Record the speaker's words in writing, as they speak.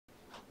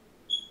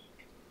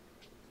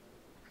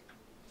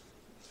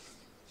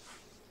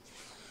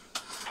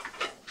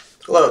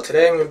Hello,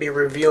 today I'm going to be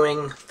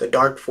reviewing the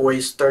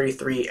Darkvoice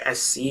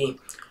 336SE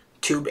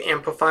tube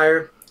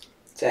amplifier.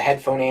 It's a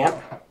headphone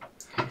amp.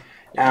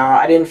 Now,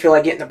 I didn't feel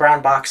like getting the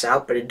brown box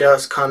out, but it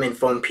does come in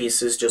foam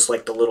pieces just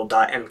like the little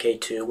Dot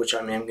MK2, which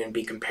I'm going to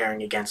be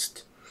comparing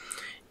against.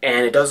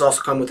 And it does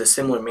also come with a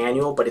similar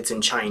manual, but it's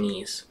in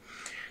Chinese.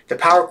 The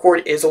power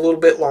cord is a little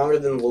bit longer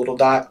than the little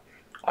Dot.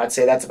 I'd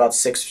say that's about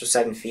 6 or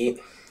 7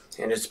 feet.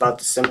 And it's about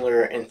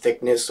similar in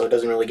thickness, so it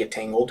doesn't really get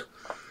tangled.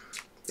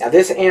 Now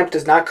this amp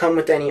does not come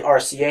with any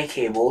RCA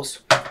cables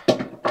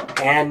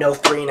and no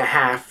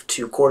 3.5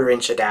 to 1/4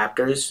 inch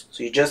adapters,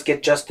 so you just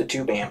get the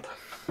tube amp.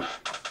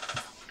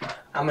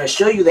 I'm going to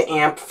show you the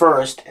amp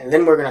first, and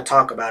then we're going to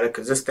talk about it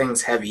because this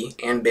thing's heavy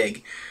and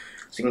big.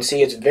 So you can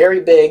see it's very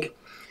big,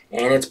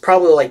 and it's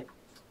probably like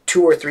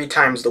 2 or 3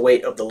 times the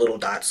weight of the little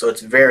Dot, so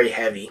it's very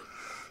heavy.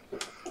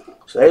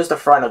 So there's the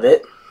front of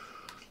it.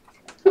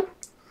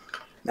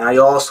 Now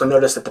you'll also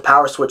notice that the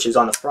power switch is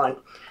on the front,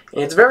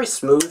 and it's very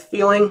smooth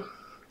feeling,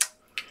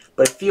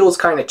 but it feels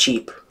kind of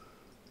cheap.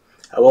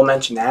 I will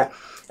mention that.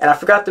 And I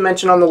forgot to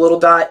mention on the little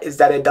Dot is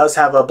that it does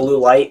have a blue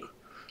light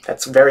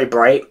that's very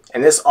bright,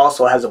 and this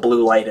also has a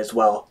blue light as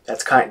well.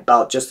 That's kind of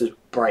about just as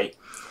bright.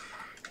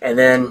 And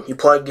then you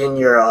plug in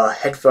your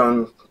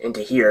headphone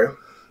into here,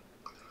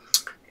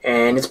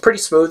 and it's pretty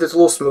smooth. It's a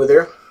little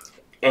smoother,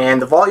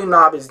 and the volume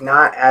knob is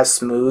not as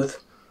smooth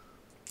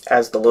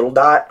as the little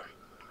Dot.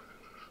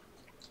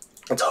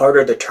 It's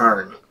harder to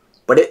turn,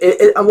 but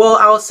well,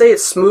 I would say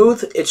it's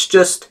smooth.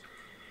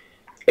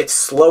 It's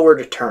slower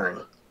to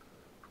turn.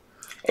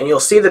 And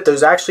you'll see that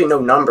there's actually no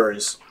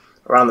numbers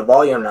around the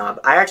volume knob.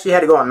 I actually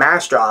had to go on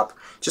mass drop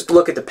just to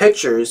look at the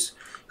pictures,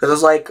 because I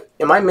was like,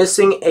 am I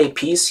missing a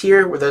piece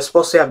here where they're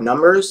supposed to have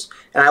numbers?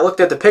 And I looked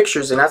at the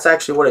pictures, and that's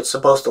actually what it's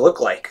supposed to look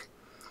like.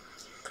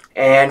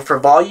 And for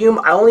volume,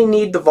 I only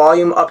need the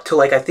volume up to,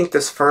 like, I think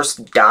this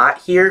first dot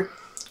here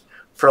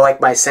for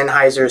like my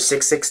Sennheiser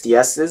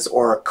 660Ss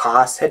or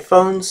COS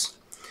headphones.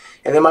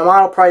 And then my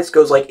model price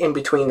goes like in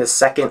between the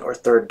second or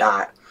third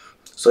dot.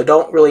 So I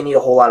don't really need a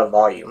whole lot of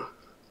volume.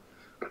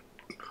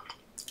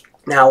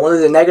 Now, one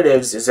of the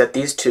negatives is that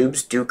these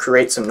tubes do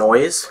create some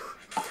noise,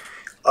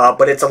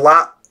 but it's a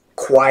lot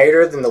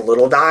quieter than the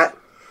little Dot.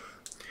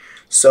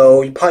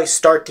 So you probably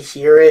start to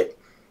hear it,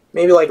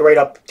 maybe like right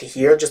up to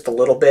here, just a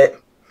little bit.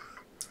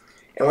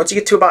 And once you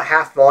get to about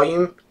half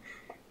volume,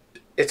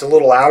 it's a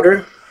little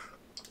louder,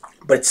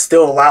 but it's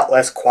still a lot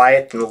less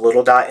quiet than the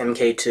little Dot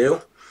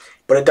MK2.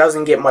 But it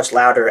doesn't get much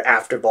louder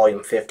after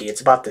volume 50.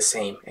 It's about the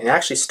same. And it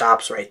actually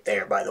stops right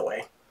there, by the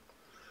way.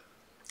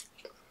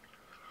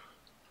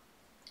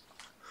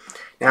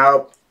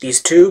 Now,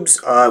 these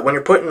tubes, when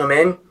you're putting them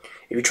in,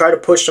 if you try to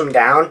push them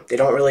down, they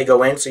don't really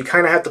go in. So you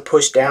kind of have to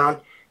push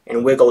down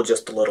and wiggle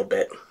just a little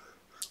bit,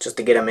 just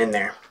to get them in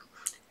there.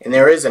 And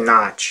there is a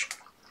notch.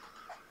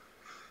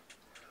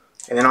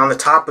 And then on the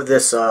top of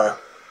this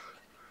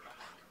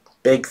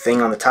big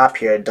thing on the top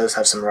here, it does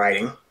have some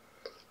writing.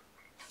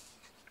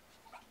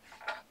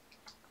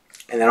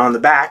 And then on the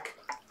back,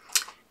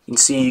 you can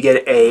see you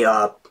get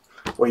a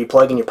where you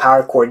plug in your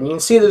power cord, and you can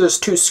see that there's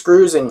 2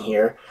 screws in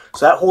here,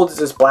 so that holds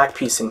this black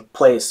piece in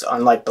place,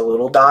 unlike the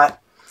little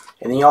Dot.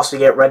 And then you also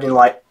get red and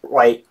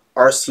white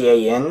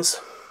RCA ins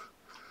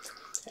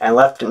and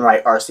left and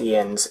right RCA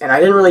ins. And I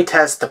didn't really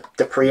test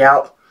the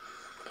pre-out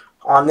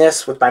on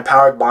this with my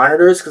powered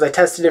monitors, because I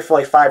tested it for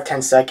like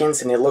 5-10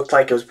 seconds, and it looked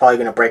like it was probably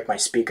going to break my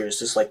speakers,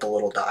 just like the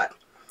little Dot.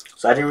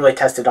 So I didn't really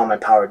test it on my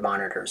powered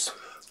monitors.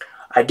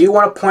 I do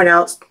want to point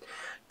out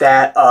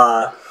that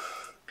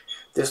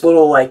this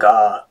little like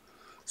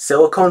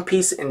silicone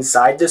piece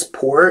inside this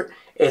port,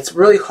 it's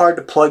really hard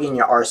to plug in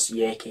your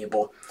RCA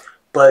cable.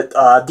 But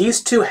these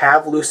two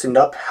have loosened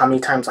up how many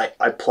times I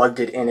plugged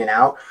it in and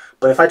out.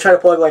 But if I try to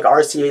plug like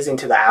RCAs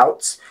into the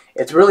outs,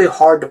 it's really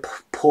hard to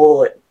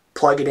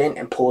plug it in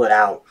and pull it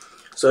out.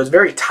 So it's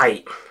very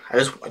tight.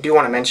 I do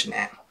want to mention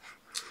that.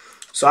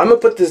 So I'm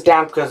going to put this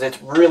down because it's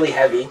really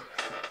heavy.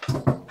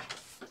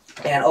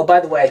 And oh, by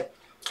the way,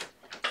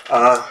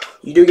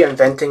 you do get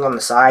venting on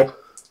the side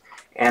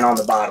and on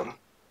the bottom.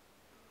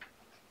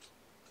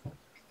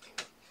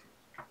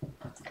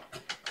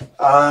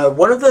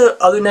 One of the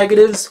other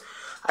negatives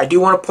I do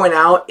want to point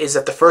out is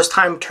that the first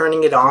time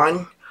turning it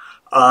on,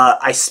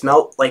 I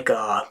smelt like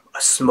a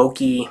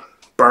smoky,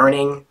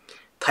 burning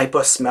type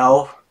of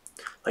smell,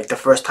 like the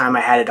first time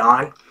I had it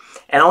on.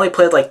 And I only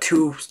played like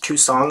two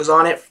songs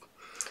on it,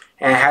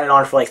 and I had it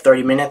on for like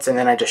 30 minutes, and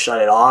then I just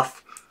shut it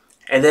off.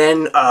 And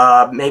then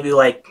maybe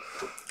like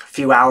a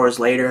few hours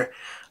later,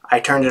 I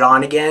turned it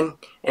on again,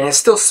 and it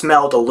still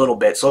smelled a little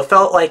bit, so it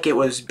felt like it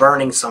was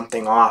burning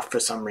something off for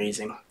some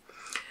reason.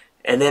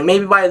 And then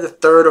maybe by the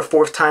 3rd or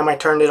 4th time I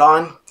turned it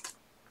on,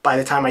 by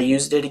the time I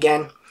used it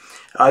again,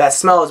 that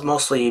smell has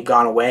mostly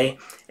gone away.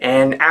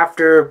 And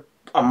after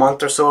a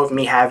month or so of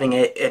me having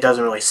it, it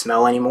doesn't really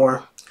smell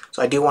anymore.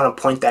 So I do want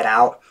to point that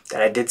out,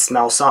 that I did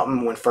smell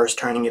something when first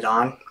turning it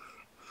on.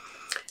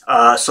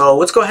 So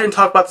let's go ahead and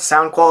talk about the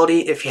sound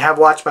quality. If you have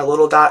watched my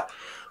little Dot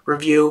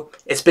review,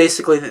 it's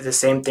basically the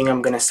same thing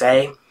I'm going to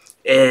say.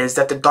 is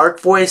that the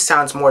Darkvoice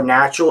sounds more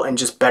natural and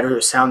just better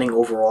sounding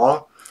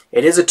overall.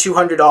 It is a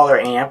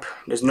 $200 amp.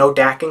 There's no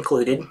DAC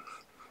included,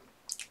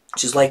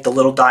 which is like the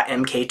little dot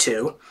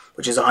MK2,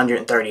 which is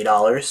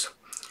 $130.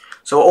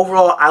 So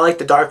overall, I like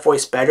the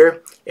Darkvoice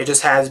better. It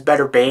just has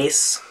better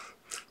bass.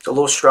 It's a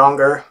little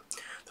stronger.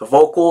 The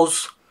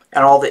vocals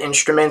and all the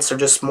instruments are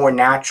just more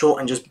natural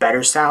and just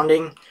better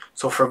sounding.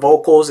 So for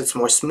vocals, it's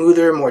more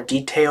smoother, more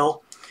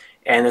detail,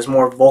 and there's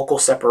more vocal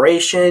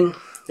separation.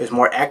 There's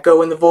more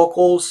echo in the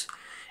vocals.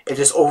 It's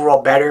just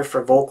overall better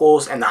for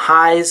vocals, and the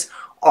highs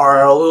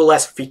are a little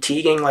less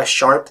fatiguing, less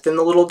sharp than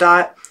the little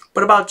dot,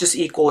 but about just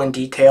equal in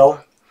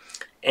detail.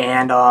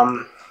 And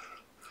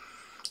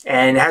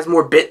it has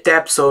more bit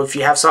depth, so if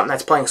you have something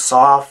that's playing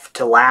soft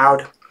to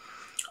loud,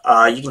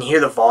 you can hear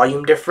the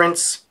volume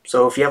difference.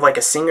 So if you have like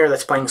a singer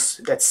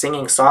that's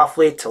singing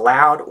softly to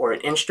loud, or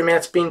an instrument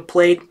that's being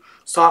played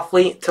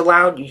softly to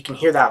loud, you can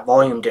hear that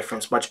volume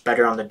difference much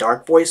better on the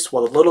Darkvoice,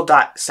 while the little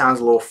dot sounds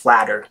a little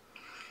flatter.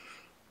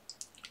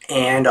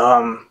 And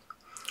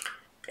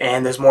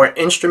there's more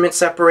instrument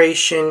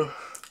separation,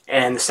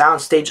 and the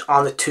soundstage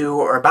on the two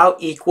are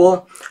about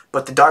equal,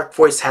 but the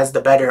Darkvoice has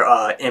the better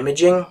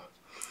imaging.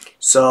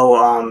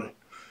 So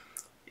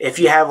if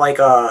you have like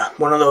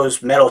one of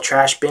those metal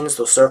trash bins,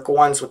 those circle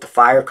ones with the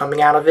fire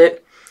coming out of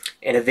it,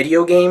 in a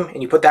video game,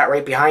 and you put that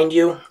right behind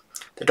you,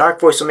 the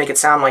Darkvoice will make it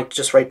sound like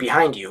just right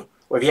behind you.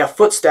 Or if you have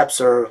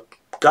footsteps or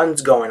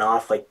guns going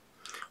off, like,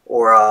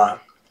 or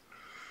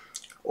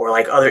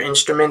like other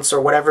instruments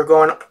or whatever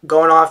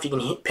going off, you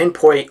can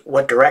pinpoint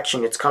what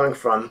direction it's coming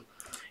from.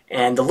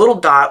 And the little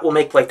dot will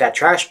make like that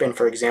trash bin,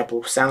 for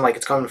example, sound like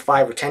it's coming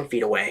 5 or 10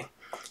 feet away.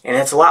 And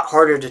it's a lot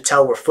harder to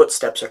tell where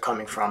footsteps are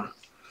coming from.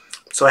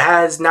 So it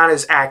has not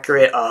as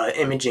accurate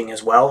imaging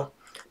as well,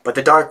 but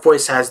the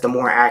Darkvoice has the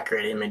more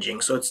accurate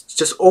imaging. So it's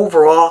just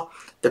overall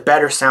the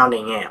better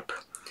sounding amp.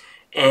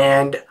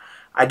 And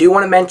I do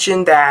want to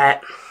mention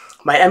that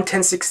my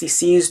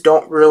M1060Cs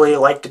don't really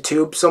like the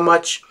tube so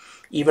much,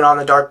 even on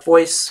the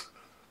Darkvoice.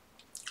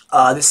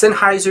 The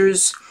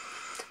Sennheisers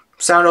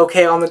sound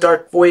okay on the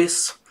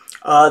Darkvoice.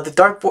 The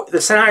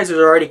Sennheisers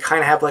already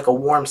kind of have like a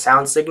warm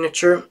sound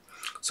signature,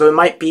 so it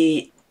might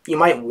be, you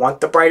might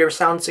want the brighter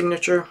sound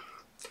signature.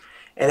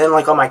 And then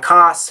like on my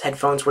Koss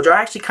headphones, which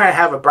actually kind of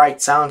have a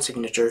bright sound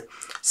signature,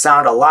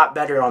 sound a lot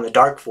better on the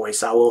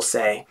Darkvoice, I will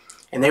say.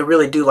 And they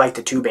really do like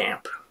the tube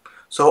amp.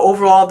 So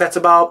overall, that's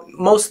about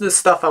most of the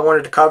stuff I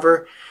wanted to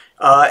cover.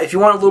 If you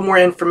want a little more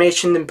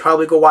information, then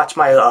probably go watch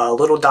my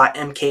little dot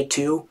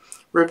MK2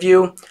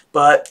 review.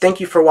 But thank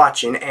you for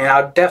watching, and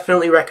I would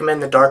definitely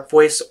recommend the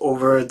Darkvoice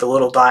over the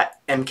little dot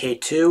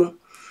MK2.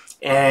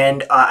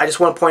 And I just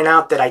want to point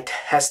out that I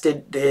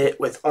tested it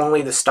with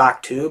only the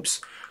stock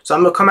tubes. So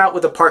I'm going to come out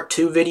with a part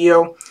 2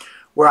 video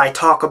where I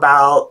talk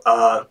about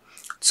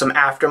some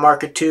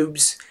aftermarket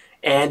tubes.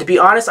 And to be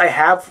honest, I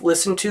have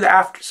listened to the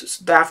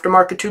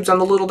aftermarket tubes on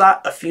the little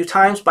dot a few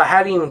times, but I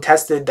haven't even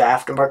tested the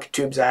aftermarket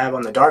tubes I have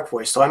on the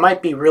Darkvoice. So I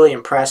might be really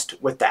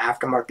impressed with the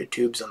aftermarket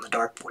tubes on the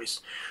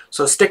Darkvoice.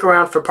 So stick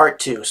around for part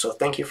 2. So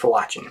thank you for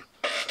watching.